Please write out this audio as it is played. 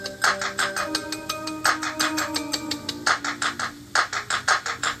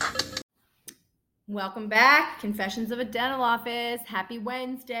Welcome back, Confessions of a Dental Office. Happy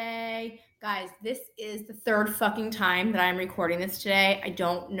Wednesday. Guys, this is the third fucking time that I'm recording this today. I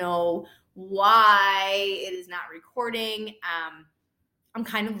don't know why it is not recording. I'm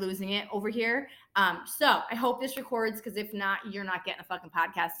kind of losing it over here. So I hope this records, because if not, you're not getting a fucking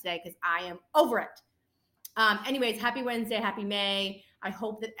podcast today, because I am over it. Anyways, happy Wednesday, happy May. I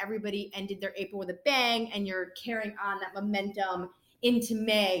hope that everybody ended their April with a bang and you're carrying on that momentum into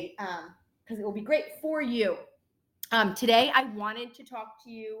May. Because it will be great for you. Today, I wanted to talk to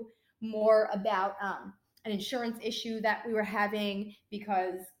you more about an insurance issue that we were having,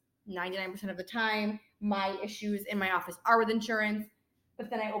 because 99% of the time, my issues in my office are with insurance. But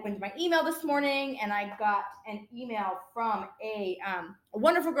then I opened my email this morning and I got an email from a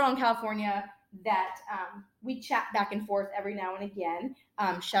wonderful girl in California that we chat back and forth every now and again.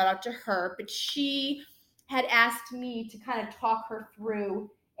 Shout out to her. But she had asked me to kind of talk her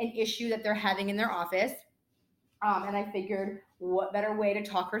through an issue that they're having in their office. And I figured, what better way to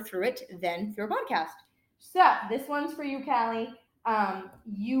talk her through it than through a podcast? So this one's for you, Callie.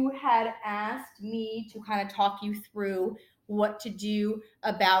 You had asked me to kind of talk you through what to do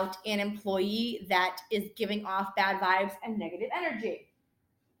about an employee that is giving off bad vibes and negative energy.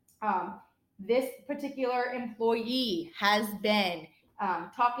 This particular employee has been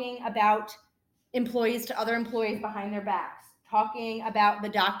talking about employees to other employees behind their backs, talking about the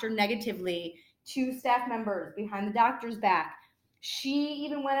doctor negatively to staff members behind the doctor's back. She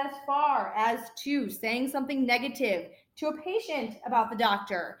even went as far as to saying something negative to a patient about the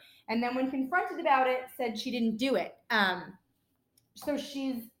doctor, and then when confronted about it, said she didn't do it. So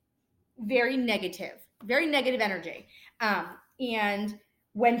she's very negative energy. And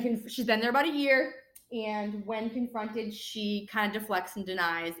when she's been there about a year, and when confronted, she kind of deflects and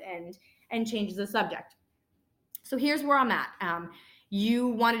denies and changes the subject. So here's where I'm at. You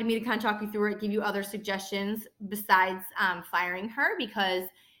wanted me to kind of talk you through it, give you other suggestions besides firing her, because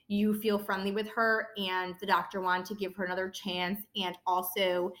you feel friendly with her and the doctor wanted to give her another chance, and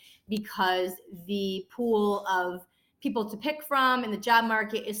also because the pool of people to pick from in the job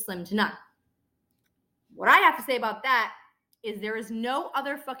market is slim to none. What I have to say about that is there is no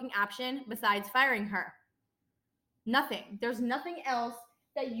other fucking option besides firing her. Nothing. There's nothing else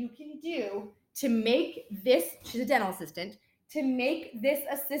that you can do to make this, she's a dental assistant, to make this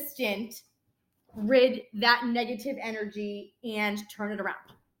assistant rid that negative energy and turn it around.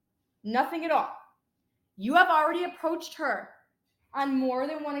 Nothing at all. You have already approached her on more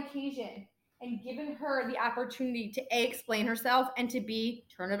than one occasion and given her the opportunity to A, explain herself, and to B,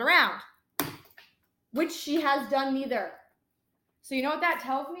 turn it around, which she has done neither. So you know what that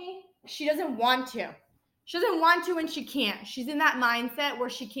tells me? She doesn't want to. She doesn't want to, and she can't. She's in that mindset where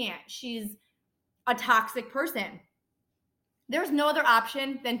she can't. She's a toxic person. There's no other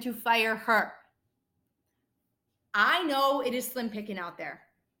option than to fire her. I know it is slim picking out there.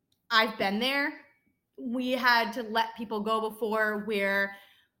 I've been there. We had to let people go before, where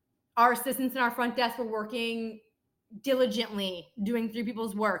our assistants in our front desk were working diligently, doing 3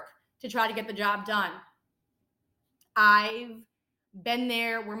 people's work to try to get the job done. I've been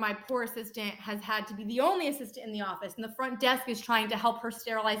there where my poor assistant has had to be the only assistant in the office, and the front desk is trying to help her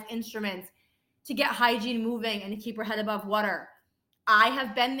sterilize instruments to get hygiene moving and to keep her head above water. I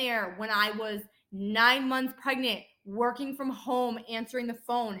have been there when I was 9 months pregnant, working from home, answering the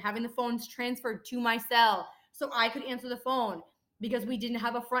phone, having the phones transferred to my cell so I could answer the phone, because we didn't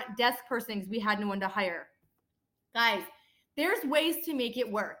have a front desk person because we had no one to hire. Guys, there's ways to make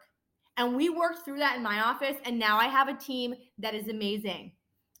it work. And we worked through that in my office, and now I have a team that is amazing.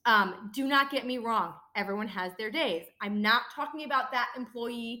 Do not get me wrong. Everyone has their days. I'm not talking about that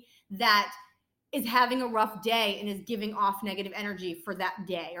employee that is having a rough day and is giving off negative energy for that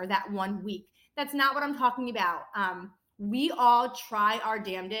day or that 1 week. That's not what I'm talking about. We all try our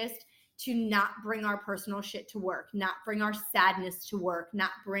damnedest to not bring our personal shit to work, not bring our sadness to work,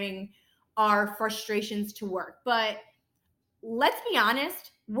 not bring our frustrations to work. But let's be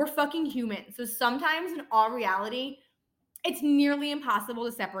honest, we're fucking human. So sometimes in all reality, it's nearly impossible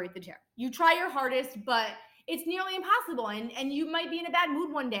to separate the two. You try your hardest, but it's nearly impossible. And you might be in a bad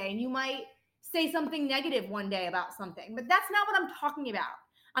mood one day, and you might say something negative one day about something, but that's not what I'm talking about.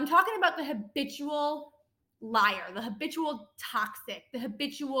 I'm talking about the habitual liar, the habitual toxic, the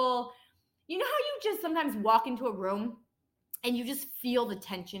habitual, you know how you just sometimes walk into a room and you just feel the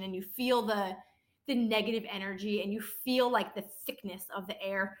tension and you feel the negative energy and you feel like the thickness of the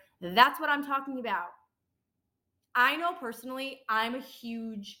air? That's what I'm talking about. I know personally, I'm a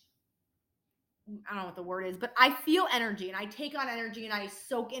huge, I don't know what the word is, but I feel energy and I take on energy and I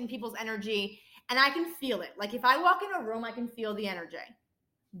soak in people's energy and I can feel it. Like if I walk in a room, I can feel the energy.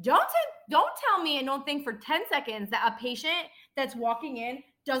 Don't tell me and don't think for 10 seconds that a patient that's walking in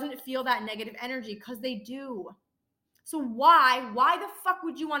doesn't feel that negative energy, because they do. So why the fuck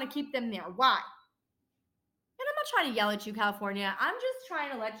would you want to keep them there? Why? And I'm not trying to yell at you, California. I'm just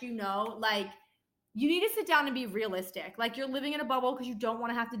trying to let you know, like, you need to sit down and be realistic. Like, you're living in a bubble because you don't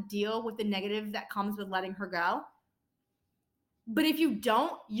want to have to deal with the negative that comes with letting her go. But if you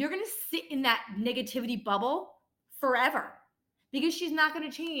don't, you're going to sit in that negativity bubble forever, because she's not going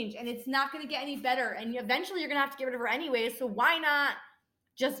to change and it's not going to get any better. And eventually you're going to have to get rid of her anyways. So why not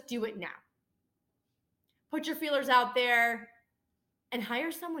just do it now? Put your feelers out there and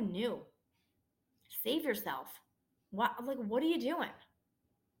hire someone new. Save yourself. What are you doing?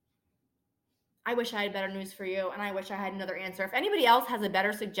 I wish I had better news for you, and I wish I had another answer. If anybody else has a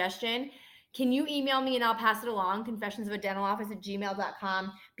better suggestion, can you email me and I'll pass it along,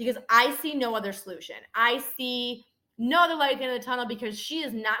 confessionsofadentaloffice@gmail.com, because I see no other solution. I see no other light at the end of the tunnel, because she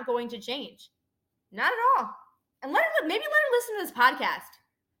is not going to change. Not at all. And maybe let her listen to this podcast.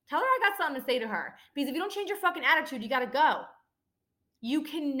 Tell her I got something to say to her, because if you don't change your fucking attitude, you got to go. You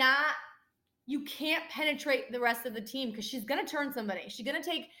can't penetrate the rest of the team, because she's going to turn somebody. She's going to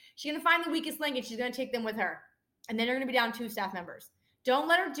find the weakest link and she's going to take them with her. And then you're going to be down 2 staff members. Don't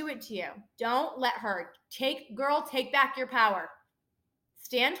let her do it to you. Don't let her. Take back your power.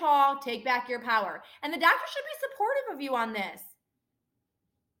 Stand tall, take back your power. And the doctor should be supportive of you on this.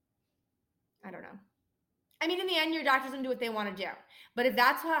 I don't know. I mean, in the end, your doctor's going to do what they want to do. But if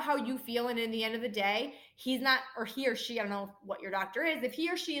that's how you feel, and in the end of the day, he's not, or he or she, I don't know what your doctor is, if he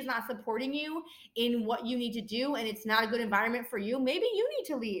or she is not supporting you in what you need to do and it's not a good environment for you, maybe you need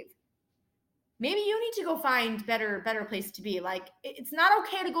to leave. Maybe you need to go find better place to be. Like, it's not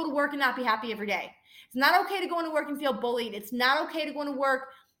okay to go to work and not be happy every day. It's not okay to go into work and feel bullied. It's not okay to go into work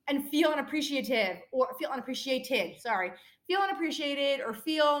and feel unappreciated, or feel unappreciated, or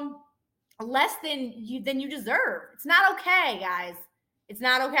feel less than you deserve. It's not okay, guys. It's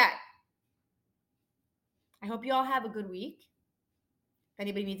not okay. I hope you all have a good week. If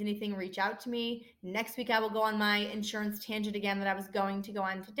anybody needs anything, reach out to me. Next week I will go on my insurance tangent again that I was going to go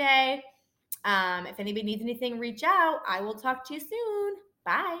on today. If anybody needs anything, reach out. I will talk to you soon.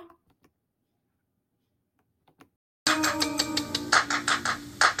 Bye.